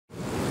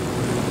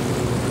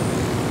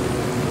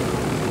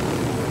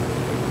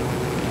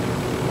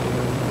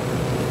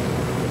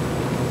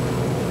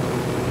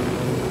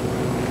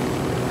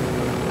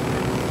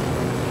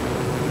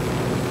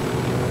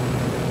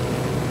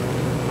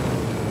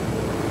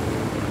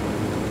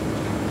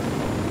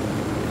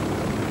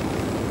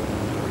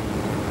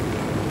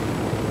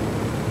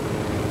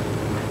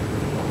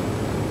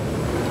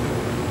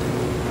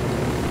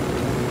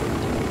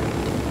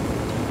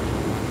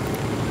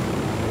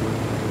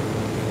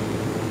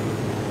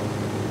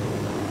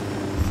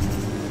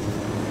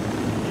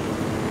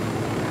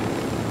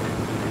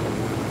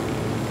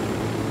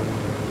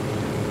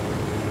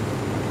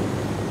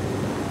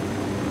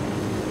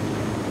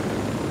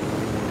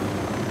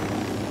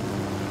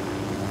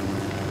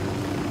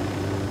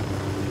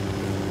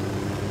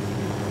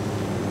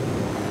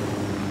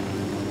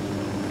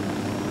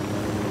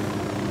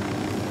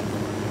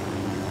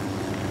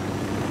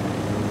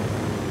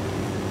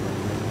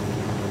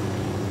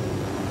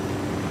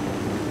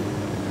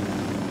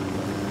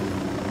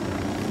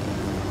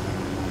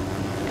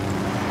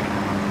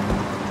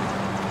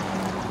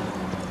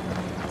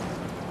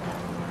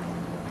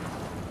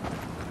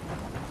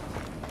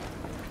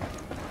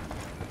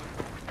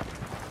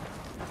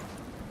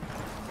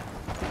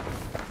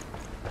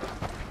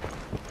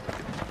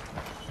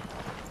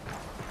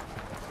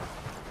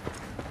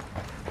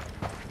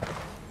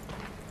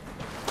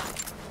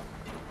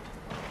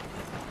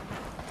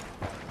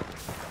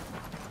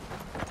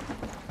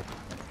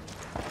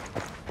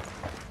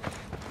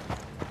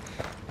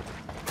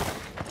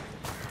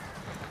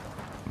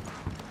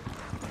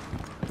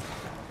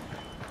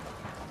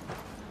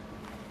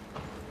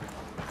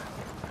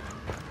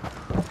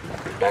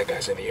bad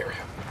guys in the area.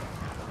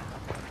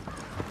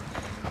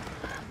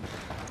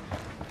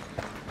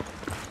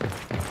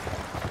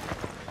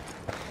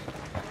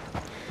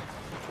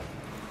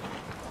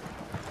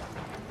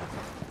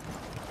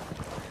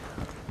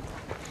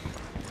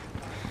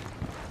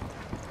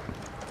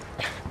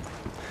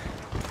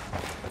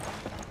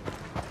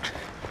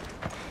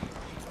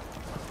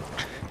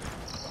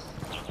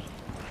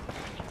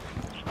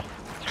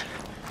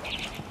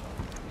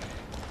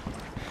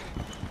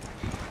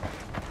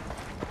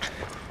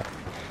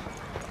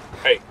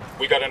 Hey,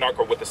 we got a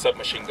narco with a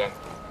submachine gun.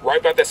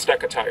 Right by that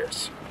stack of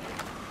tires.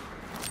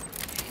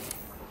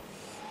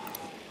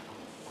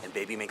 And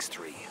baby makes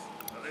 3.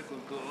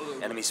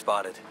 Enemy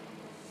spotted.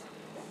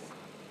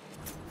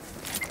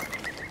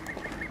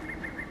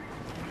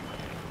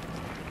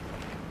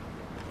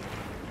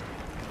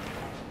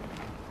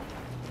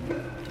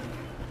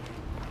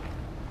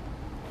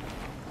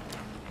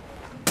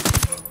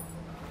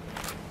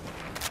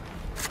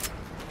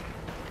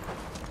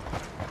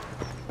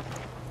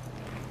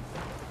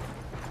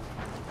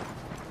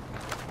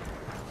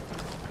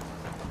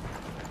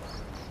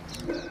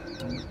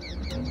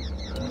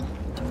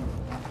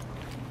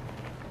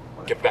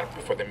 Get back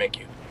before they make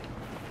you.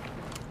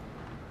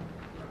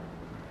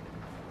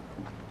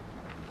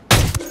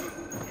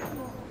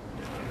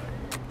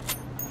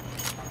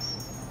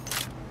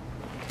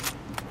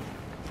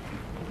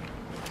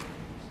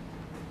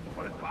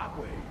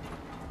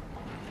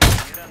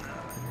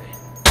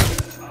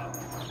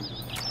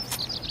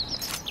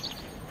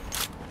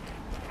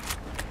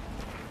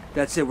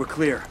 That's it, we're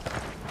clear.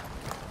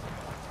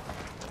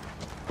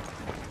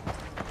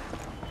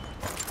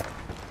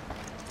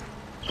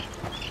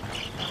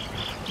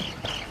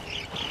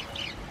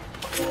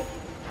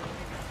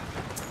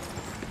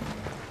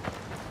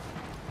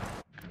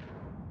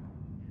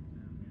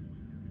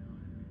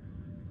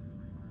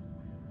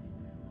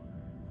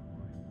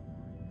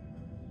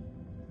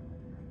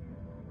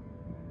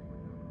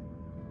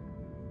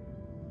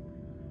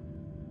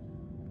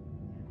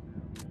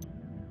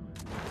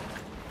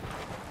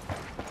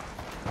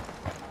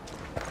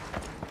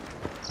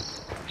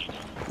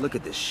 Look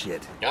at this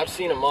shit. I've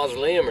seen a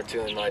mausoleum or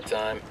 2 in my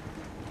time.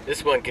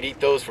 This one could eat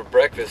those for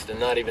breakfast and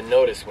not even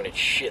notice when it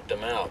shit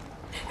them out.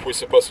 We're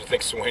supposed to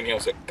think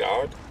Sueño's a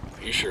god?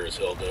 He sure as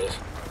hell does.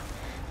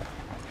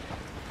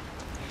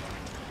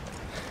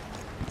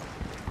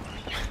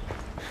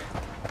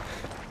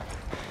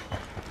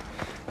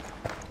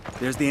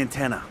 There's the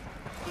antenna.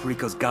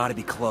 Perico's gotta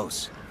be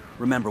close.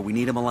 Remember, we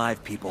need him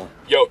alive, people.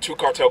 Yo, 2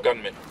 cartel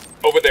gunmen.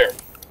 Over there,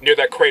 near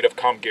that crate of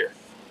comm gear.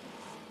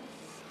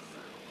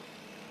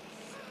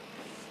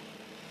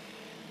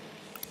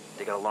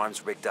 They got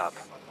alarms rigged up.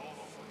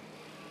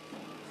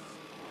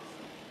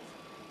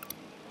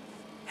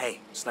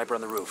 Hey, sniper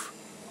on the roof.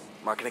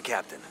 Marking a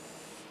captain.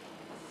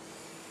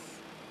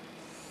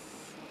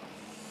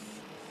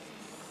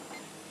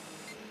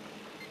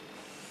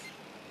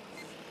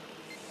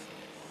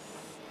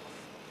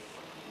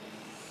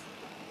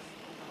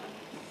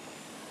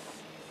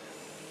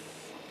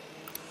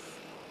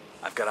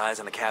 I've got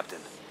eyes on the captain.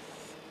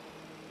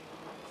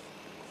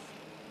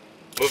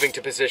 Moving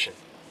to position.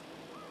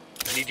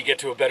 I need to get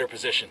to a better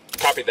position.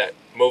 Copy that.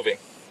 Moving.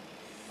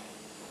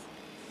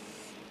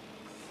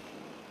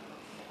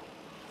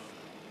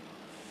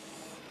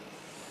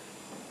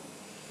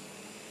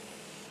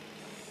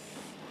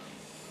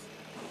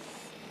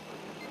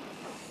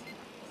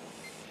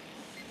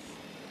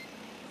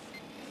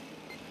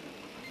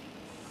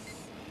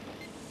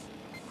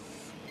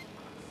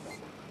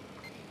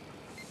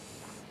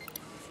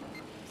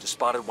 Just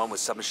spotted one with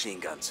submachine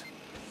guns.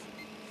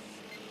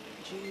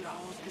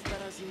 Chingados, ¿qué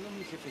estará haciendo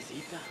mi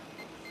jefecita?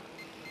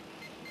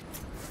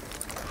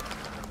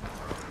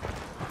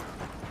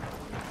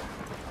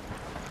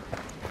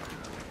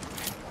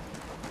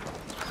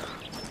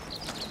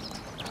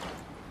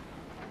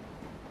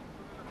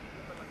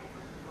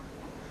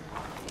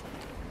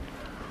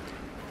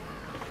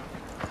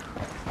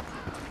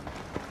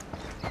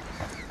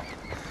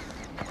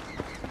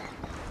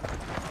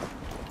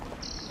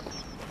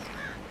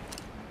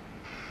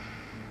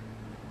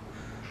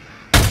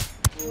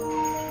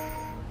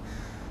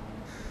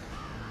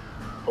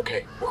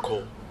 Okay, we're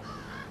cool.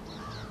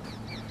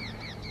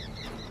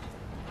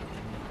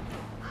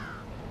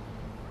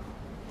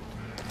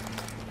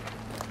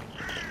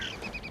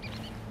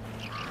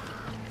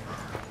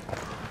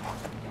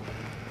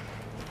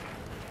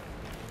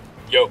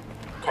 Yo,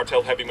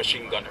 cartel heavy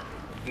machine gunner,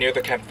 near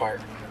the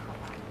campfire.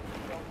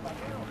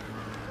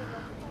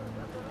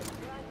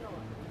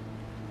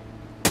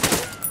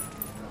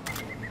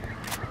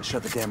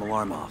 Shut the damn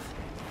alarm off.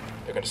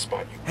 They're gonna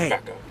spot you. Hey,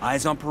 back up.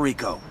 eyes on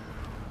Perico.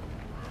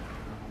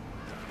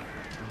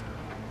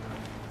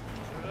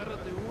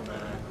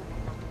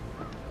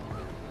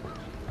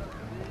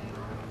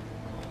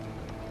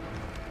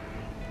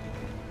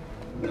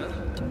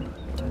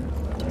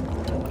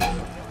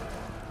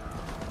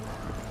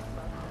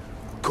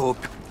 Cool.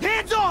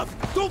 Hands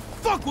off! Don't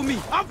fuck with me!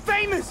 I'm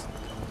famous!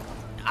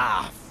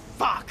 Ah,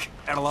 fuck!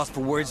 At a loss for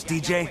words,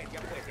 DJ?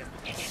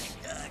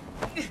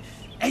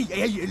 Hey,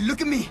 Hey,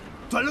 look at me.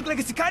 Do I look like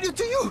a sicario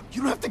to you?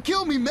 You don't have to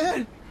kill me,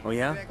 man. Oh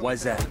yeah?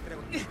 Why's that?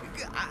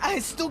 I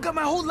still got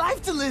my whole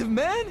life to live,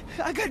 man.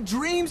 I got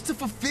dreams to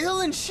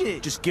fulfill and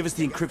shit. Just give us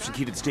the encryption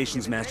key to the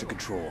station's master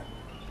control.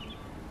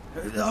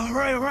 All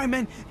right,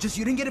 man. Just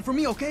you didn't get it from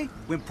me, okay?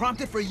 When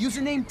prompted for a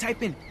username,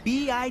 type in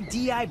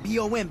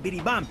BIDIBOM,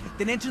 bidibom,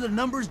 then enter the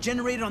numbers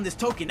generated on this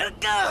token.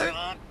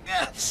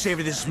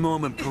 Savor this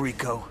moment,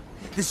 Perico.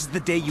 This is the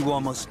day you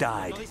almost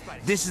died.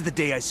 This is the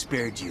day I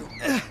spared you.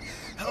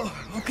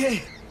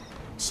 Okay.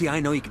 See, I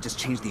know you could just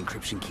change the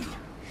encryption key.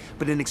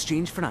 But in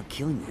exchange for not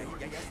killing you,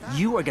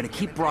 you are gonna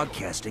keep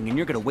broadcasting, and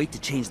you're gonna wait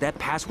to change that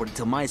password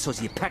until my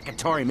associate Pat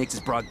Katari makes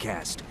his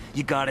broadcast.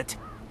 You got it?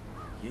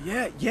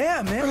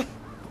 Yeah, man.